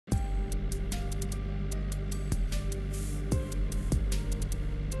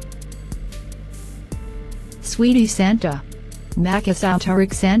Sweetie Santa.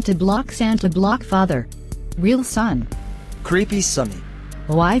 Macasautoric Santa Block Father. Real Son. Creepy Sunny.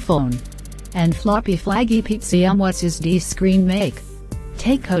 iPhone. And Floppy Flaggy Pizza. What's his D screen make?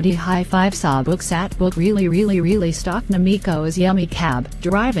 Take Cody high five saw books at book really stock Namiko is yummy cab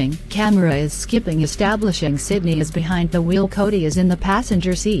driving, camera is skipping establishing Sydney is behind the wheel Cody is in the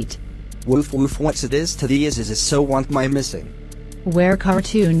passenger seat. Woof woof what's it is to the is so want my missing. Where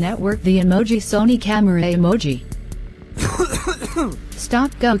Cartoon Network the emoji Sony camera emoji. Stop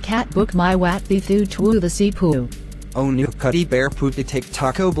go cat book my wat the thu twu the see poo. Oh new Cuddy bear poop to take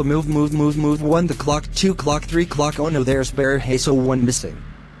taco blah move 1 the clock 2 clock 3 clock oh no there's bear hey so one missing.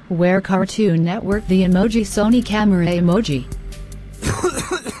 Where Cartoon Network the emoji Sony camera emoji.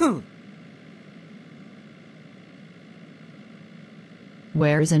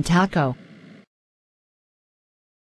 Where's in taco?